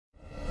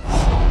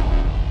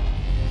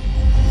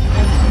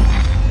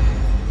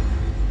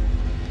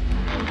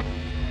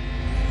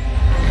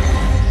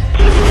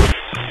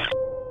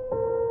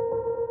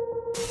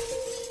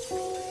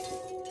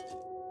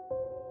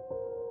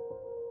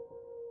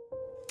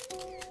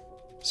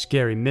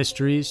Scary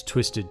Mysteries,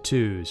 Twisted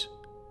Twos.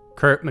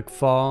 Kurt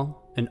McFall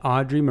and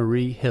Audrey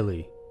Marie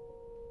Hilley.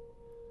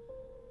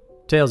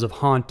 Tales of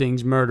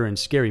hauntings, murder, and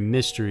scary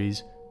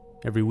mysteries.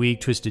 Every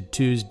week, Twisted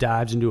Twos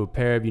dives into a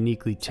pair of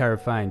uniquely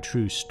terrifying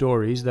true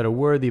stories that are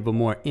worthy of a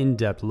more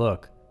in-depth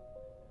look.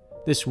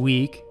 This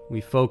week,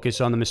 we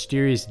focus on the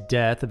mysterious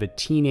death of a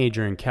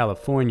teenager in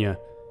California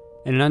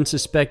and an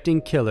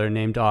unsuspecting killer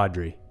named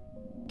Audrey.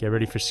 Get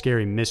ready for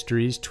Scary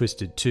Mysteries,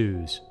 Twisted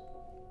Twos.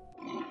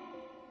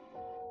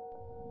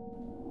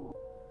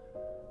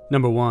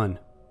 Number 1.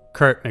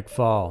 Kurt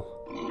McFall.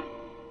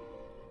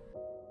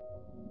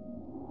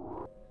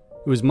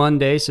 It was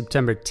Monday,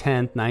 September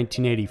 10th,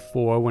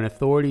 1984, when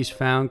authorities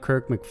found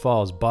Kurt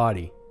McFall's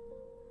body.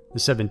 The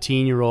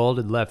 17-year-old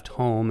had left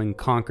home in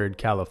Concord,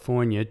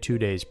 California 2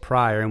 days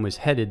prior and was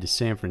headed to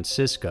San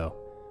Francisco.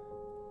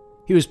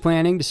 He was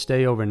planning to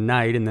stay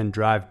overnight and then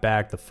drive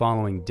back the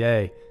following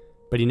day,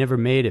 but he never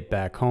made it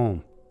back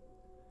home.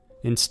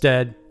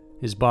 Instead,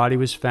 his body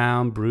was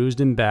found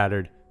bruised and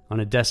battered on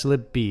a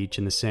desolate beach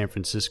in the San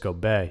Francisco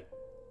Bay.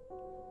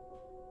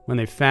 When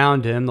they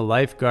found him, the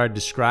lifeguard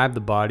described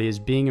the body as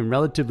being in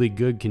relatively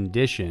good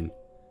condition.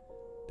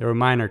 There were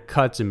minor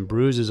cuts and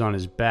bruises on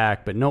his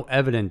back, but no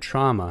evident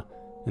trauma,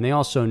 and they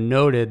also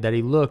noted that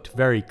he looked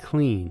very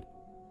clean.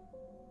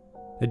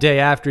 The day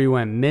after he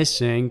went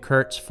missing,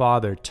 Kurt's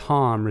father,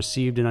 Tom,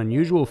 received an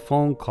unusual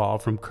phone call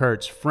from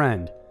Kurt's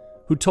friend,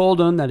 who told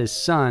him that his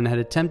son had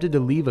attempted to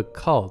leave a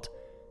cult,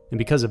 and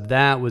because of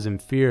that was in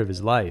fear of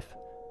his life.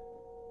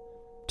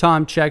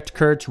 Tom checked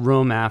Kurt's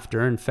room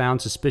after and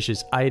found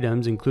suspicious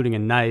items, including a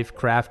knife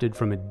crafted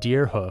from a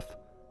deer hoof,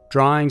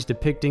 drawings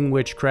depicting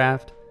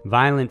witchcraft,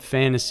 violent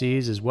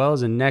fantasies, as well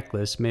as a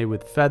necklace made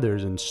with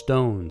feathers and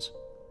stones.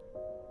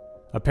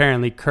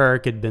 Apparently,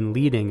 Kurt had been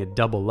leading a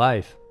double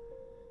life.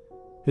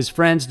 His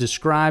friends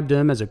described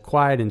him as a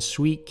quiet and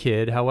sweet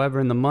kid. However,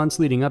 in the months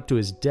leading up to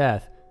his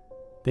death,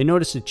 they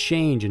noticed a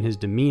change in his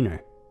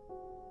demeanor.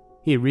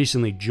 He had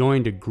recently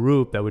joined a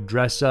group that would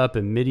dress up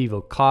in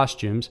medieval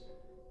costumes,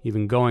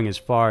 even going as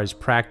far as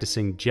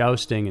practicing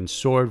jousting and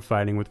sword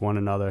fighting with one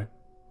another.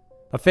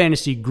 A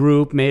fantasy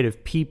group made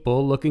of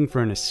people looking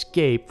for an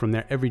escape from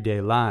their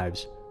everyday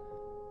lives.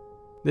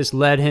 This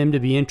led him to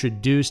be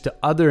introduced to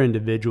other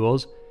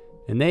individuals,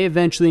 and they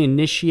eventually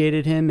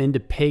initiated him into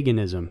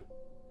paganism.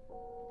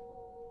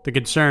 The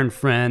concerned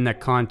friend that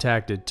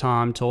contacted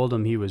Tom told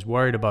him he was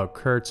worried about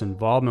Kurt's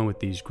involvement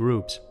with these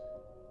groups.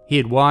 He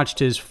had watched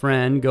his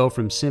friend go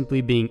from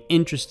simply being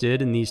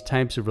interested in these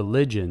types of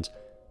religions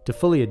to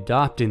fully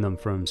adopting them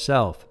for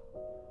himself.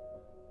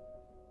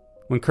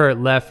 When Kurt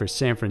left for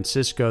San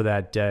Francisco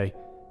that day,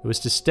 it was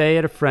to stay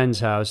at a friend's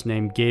house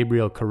named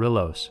Gabriel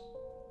Carrillos.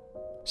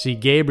 See,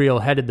 Gabriel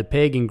headed the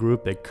pagan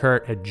group that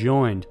Kurt had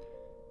joined.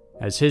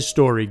 As his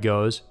story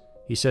goes,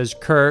 he says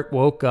Kurt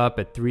woke up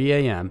at 3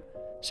 a.m.,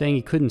 saying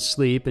he couldn't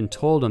sleep and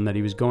told him that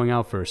he was going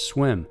out for a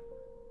swim.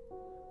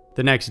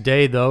 The next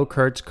day, though,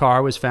 Kurt's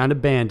car was found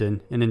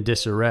abandoned and in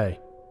disarray.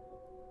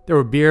 There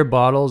were beer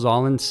bottles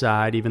all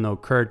inside, even though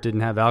Kurt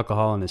didn't have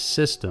alcohol in his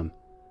system.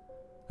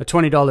 A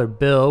 $20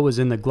 bill was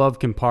in the glove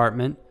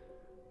compartment.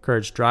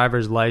 Kurt's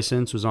driver's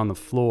license was on the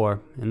floor,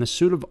 and the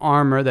suit of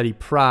armor that he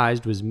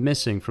prized was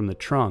missing from the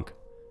trunk.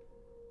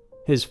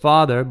 His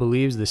father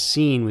believes the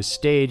scene was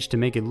staged to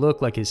make it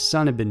look like his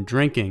son had been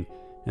drinking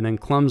and then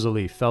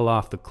clumsily fell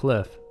off the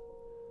cliff.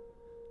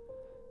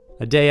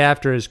 A day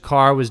after his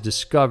car was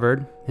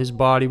discovered, his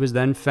body was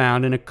then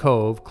found in a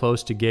cove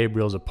close to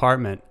Gabriel's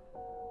apartment.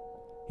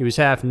 He was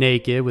half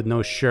naked with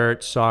no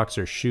shirt, socks,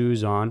 or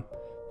shoes on,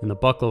 and the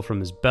buckle from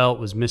his belt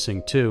was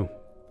missing too.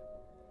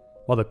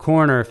 While the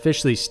coroner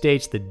officially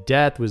states the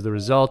death was the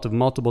result of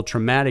multiple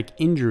traumatic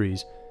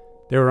injuries,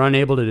 they were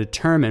unable to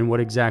determine what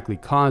exactly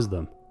caused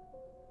them.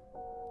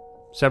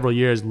 Several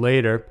years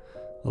later,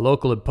 a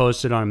local had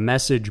posted on a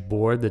message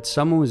board that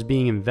someone was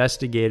being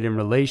investigated in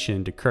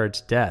relation to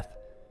Kurt's death.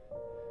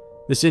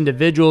 This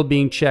individual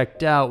being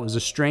checked out was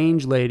a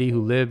strange lady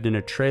who lived in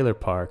a trailer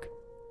park.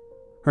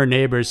 Her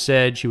neighbors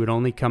said she would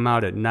only come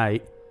out at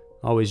night,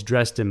 always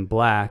dressed in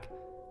black,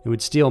 and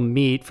would steal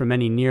meat from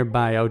any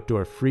nearby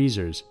outdoor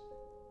freezers.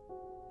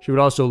 She would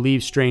also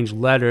leave strange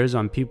letters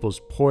on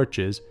people's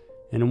porches,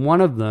 and in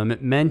one of them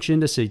it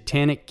mentioned a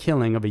satanic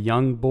killing of a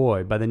young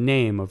boy by the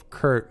name of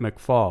Kurt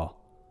McFall.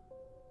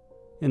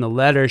 In the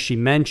letter, she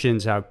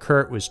mentions how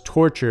Kurt was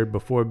tortured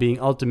before being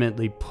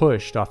ultimately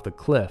pushed off the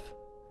cliff.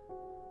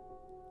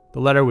 The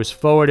letter was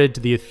forwarded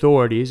to the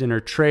authorities, and her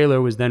trailer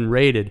was then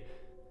raided.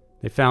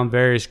 They found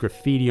various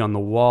graffiti on the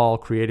wall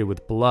created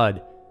with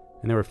blood,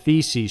 and there were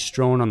feces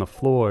strewn on the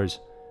floors,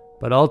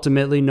 but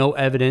ultimately no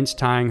evidence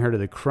tying her to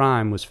the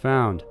crime was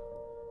found.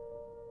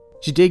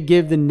 She did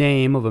give the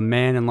name of a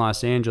man in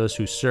Los Angeles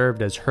who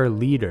served as her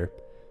leader,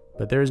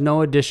 but there is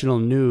no additional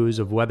news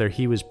of whether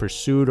he was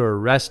pursued or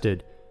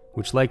arrested,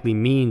 which likely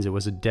means it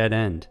was a dead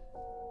end.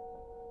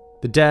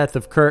 The death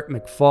of Kurt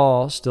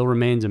McFall still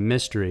remains a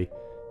mystery,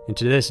 and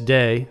to this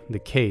day, the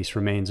case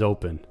remains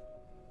open.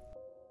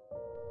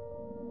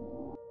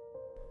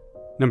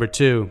 Number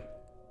 2.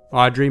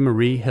 Audrey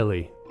Marie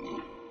Hilley.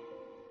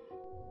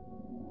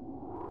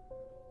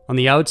 On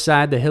the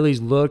outside, the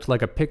Hillies looked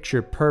like a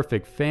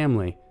picture-perfect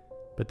family,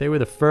 but they were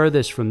the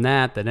furthest from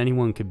that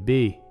anyone could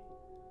be.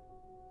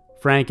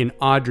 Frank and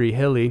Audrey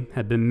Hilly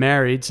had been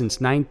married since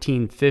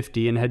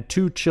 1950 and had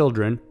 2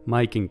 children,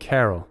 Mike and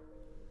Carol.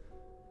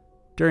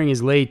 During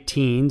his late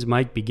teens,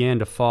 Mike began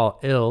to fall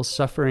ill,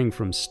 suffering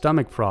from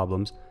stomach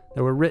problems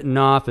that were written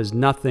off as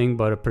nothing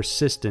but a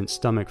persistent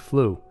stomach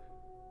flu.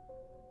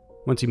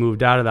 Once he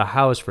moved out of the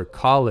house for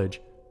college,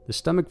 the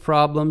stomach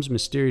problems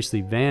mysteriously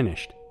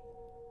vanished.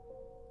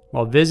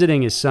 While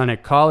visiting his son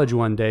at college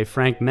one day,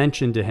 Frank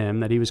mentioned to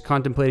him that he was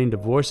contemplating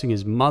divorcing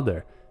his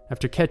mother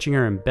after catching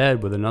her in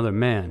bed with another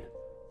man.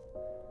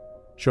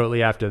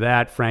 Shortly after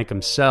that, Frank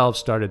himself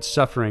started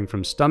suffering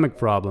from stomach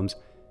problems,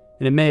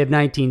 and in May of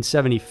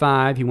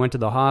 1975, he went to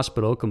the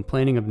hospital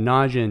complaining of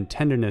nausea and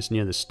tenderness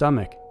near the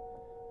stomach.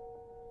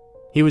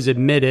 He was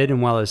admitted,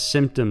 and while his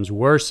symptoms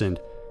worsened,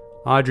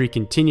 Audrey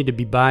continued to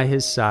be by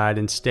his side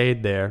and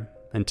stayed there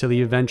until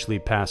he eventually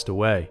passed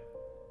away.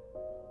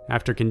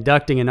 After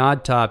conducting an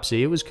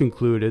autopsy, it was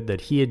concluded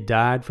that he had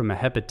died from a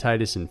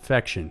hepatitis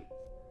infection.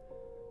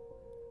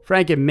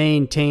 Frank had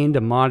maintained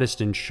a modest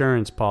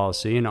insurance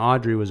policy, and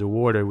Audrey was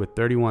awarded with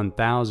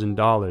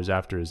 $31,000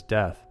 after his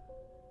death.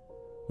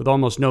 With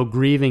almost no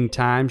grieving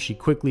time, she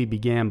quickly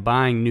began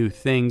buying new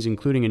things,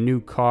 including a new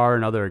car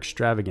and other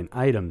extravagant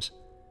items.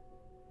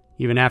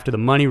 Even after the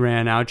money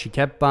ran out, she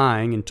kept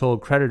buying and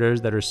told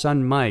creditors that her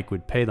son Mike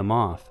would pay them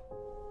off.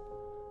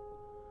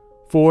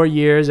 4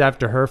 years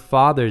after her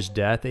father's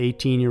death,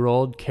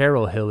 18-year-old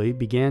Carol Hilly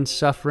began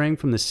suffering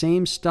from the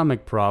same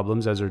stomach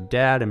problems as her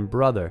dad and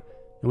brother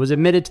and was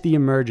admitted to the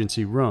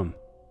emergency room.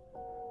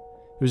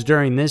 It was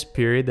during this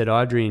period that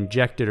Audrey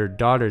injected her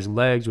daughter's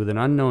legs with an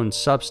unknown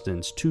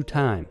substance 2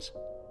 times.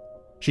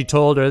 She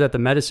told her that the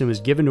medicine was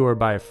given to her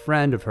by a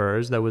friend of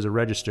hers that was a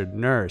registered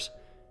nurse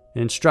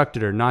and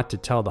instructed her not to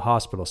tell the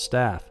hospital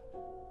staff.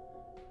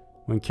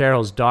 When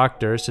Carol's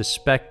doctor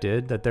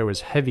suspected that there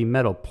was heavy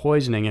metal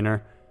poisoning in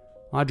her,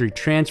 Audrey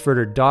transferred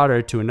her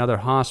daughter to another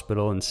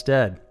hospital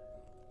instead.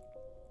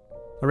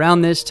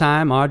 Around this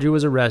time, Audrey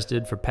was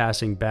arrested for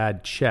passing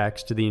bad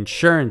checks to the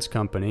insurance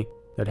company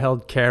that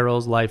held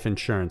Carol's life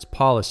insurance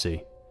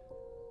policy.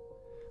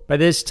 By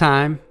this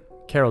time,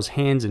 Carol's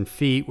hands and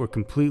feet were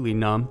completely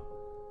numb.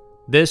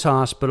 This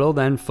hospital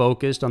then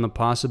focused on the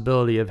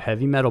possibility of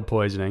heavy metal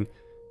poisoning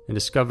and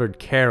discovered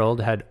Carol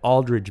had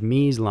Aldrich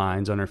Mees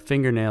lines on her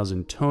fingernails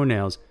and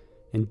toenails,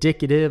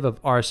 indicative of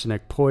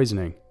arsenic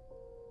poisoning.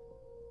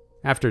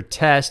 After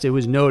tests, it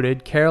was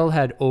noted Carol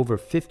had over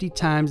 50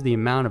 times the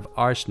amount of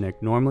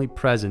arsenic normally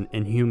present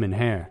in human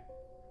hair.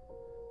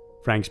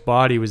 Frank's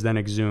body was then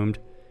exhumed,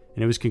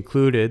 and it was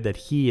concluded that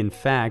he in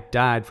fact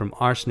died from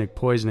arsenic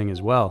poisoning as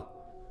well.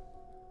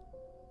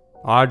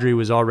 Audrey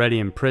was already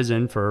in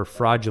prison for her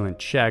fraudulent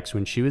checks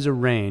when she was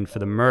arraigned for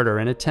the murder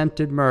and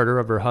attempted murder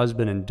of her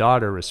husband and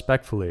daughter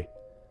respectively.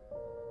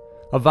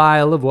 A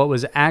vial of what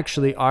was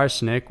actually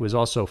arsenic was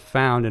also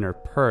found in her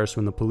purse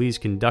when the police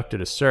conducted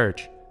a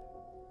search.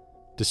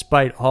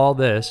 Despite all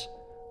this,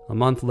 a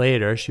month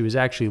later, she was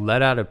actually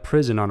let out of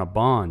prison on a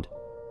bond.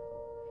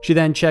 She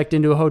then checked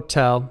into a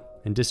hotel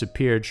and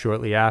disappeared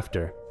shortly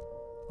after.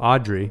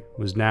 Audrey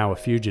was now a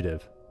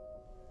fugitive.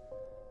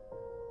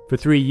 For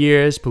 3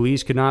 years,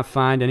 police could not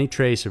find any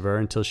trace of her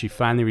until she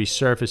finally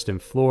resurfaced in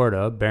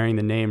Florida bearing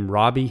the name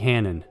Robbie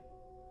Hannon.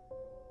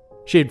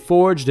 She had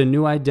forged a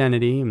new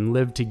identity and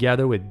lived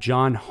together with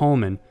John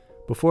Homan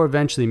before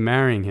eventually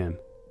marrying him.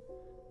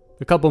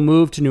 The couple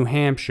moved to New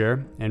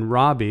Hampshire, and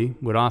Robbie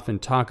would often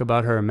talk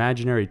about her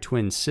imaginary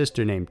twin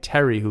sister named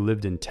Terry who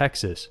lived in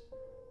Texas.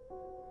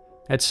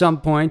 At some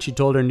point, she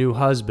told her new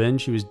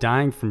husband she was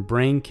dying from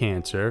brain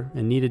cancer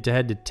and needed to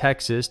head to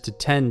Texas to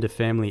tend to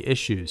family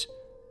issues.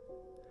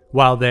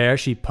 While there,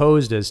 she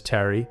posed as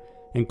Terry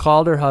and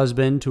called her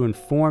husband to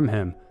inform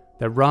him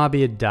that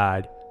Robbie had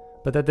died,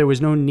 but that there was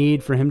no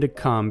need for him to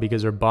come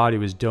because her body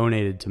was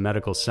donated to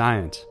medical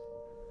science.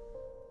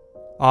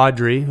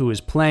 Audrey, who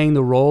was playing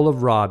the role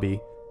of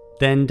Robbie,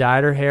 then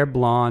dyed her hair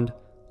blonde,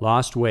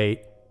 lost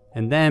weight,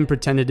 and then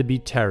pretended to be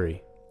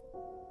Terry.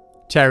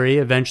 Terry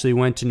eventually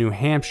went to New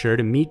Hampshire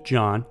to meet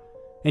John,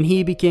 and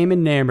he became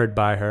enamored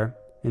by her,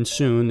 and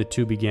soon the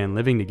two began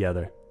living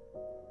together.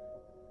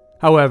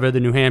 However, the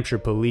New Hampshire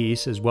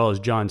police, as well as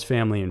John's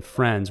family and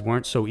friends,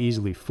 weren't so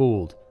easily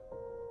fooled.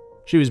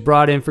 She was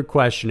brought in for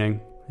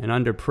questioning, and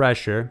under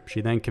pressure, she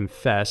then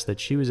confessed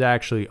that she was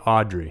actually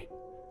Audrey.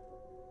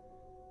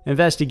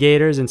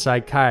 Investigators and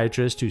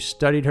psychiatrists who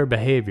studied her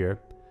behavior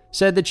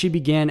said that she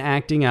began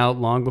acting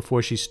out long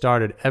before she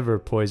started ever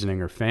poisoning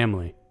her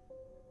family.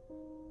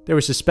 There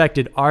were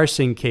suspected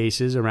arson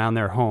cases around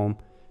their home,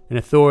 and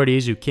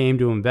authorities who came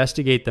to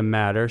investigate the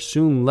matter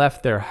soon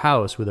left their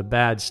house with a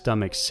bad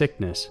stomach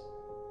sickness.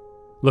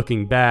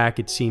 Looking back,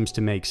 it seems to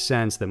make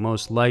sense that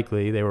most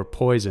likely they were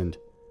poisoned.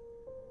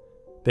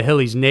 The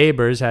Hillies'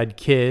 neighbors had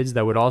kids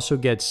that would also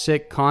get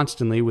sick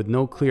constantly with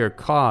no clear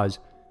cause,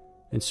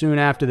 and soon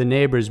after the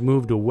neighbors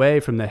moved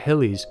away from the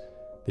Hillies,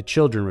 the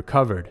children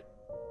recovered.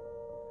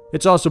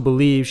 It's also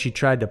believed she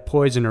tried to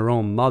poison her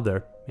own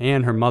mother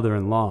and her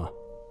mother-in-law.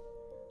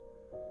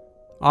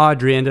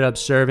 Audrey ended up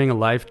serving a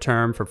life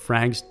term for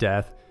Frank's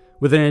death,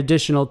 with an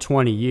additional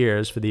 20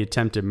 years for the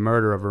attempted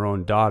murder of her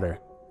own daughter.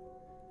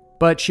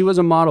 But she was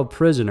a model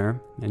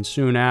prisoner, and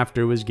soon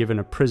after was given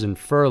a prison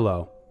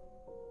furlough.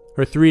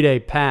 Her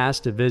 3-day pass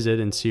to visit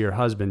and see her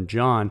husband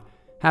John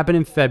happened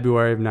in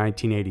February of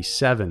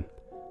 1987.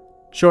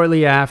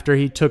 Shortly after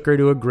he took her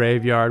to a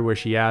graveyard where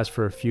she asked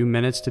for a few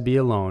minutes to be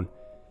alone,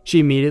 she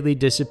immediately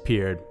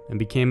disappeared and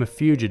became a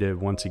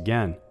fugitive once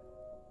again.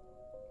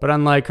 But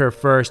unlike her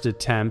first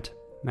attempt,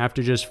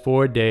 after just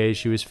 4 days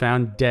she was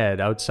found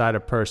dead outside a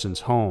person's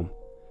home.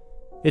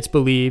 It's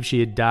believed she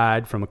had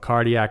died from a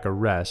cardiac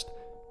arrest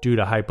due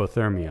to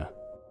hypothermia.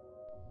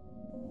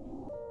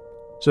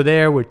 So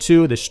there were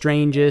two of the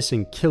strangest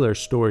and killer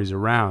stories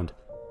around.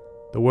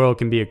 The world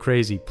can be a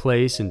crazy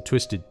place, and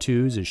Twisted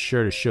Twos is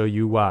sure to show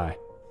you why.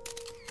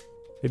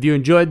 If you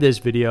enjoyed this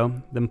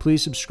video, then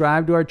please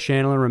subscribe to our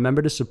channel and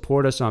remember to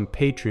support us on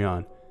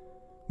Patreon.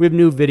 We have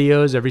new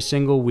videos every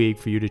single week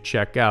for you to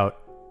check out.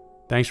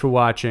 Thanks for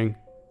watching,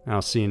 and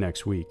I'll see you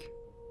next week.